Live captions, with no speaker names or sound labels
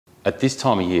At this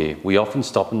time of year, we often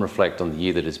stop and reflect on the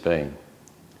year that has been.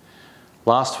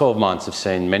 Last 12 months have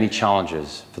seen many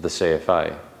challenges for the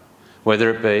CFA, whether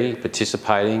it be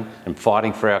participating and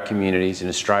fighting for our communities in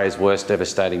Australia's worst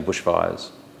devastating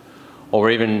bushfires, or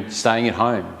even staying at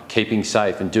home, keeping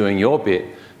safe and doing your bit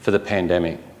for the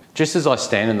pandemic. Just as I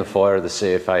stand in the foyer of the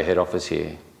CFA head office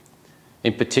here,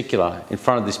 in particular in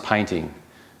front of this painting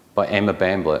by Emma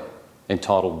Bamblett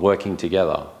entitled Working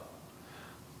Together,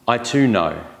 I too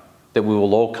know that we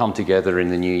will all come together in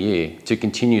the new year to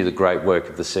continue the great work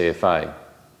of the CFA.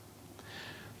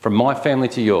 From my family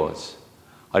to yours,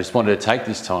 I just wanted to take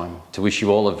this time to wish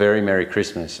you all a very Merry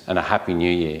Christmas and a Happy New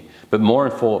Year. But more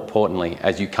importantly,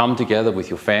 as you come together with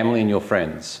your family and your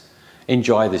friends,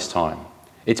 enjoy this time.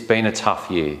 It's been a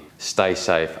tough year. Stay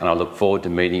safe, and I look forward to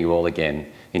meeting you all again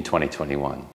in 2021.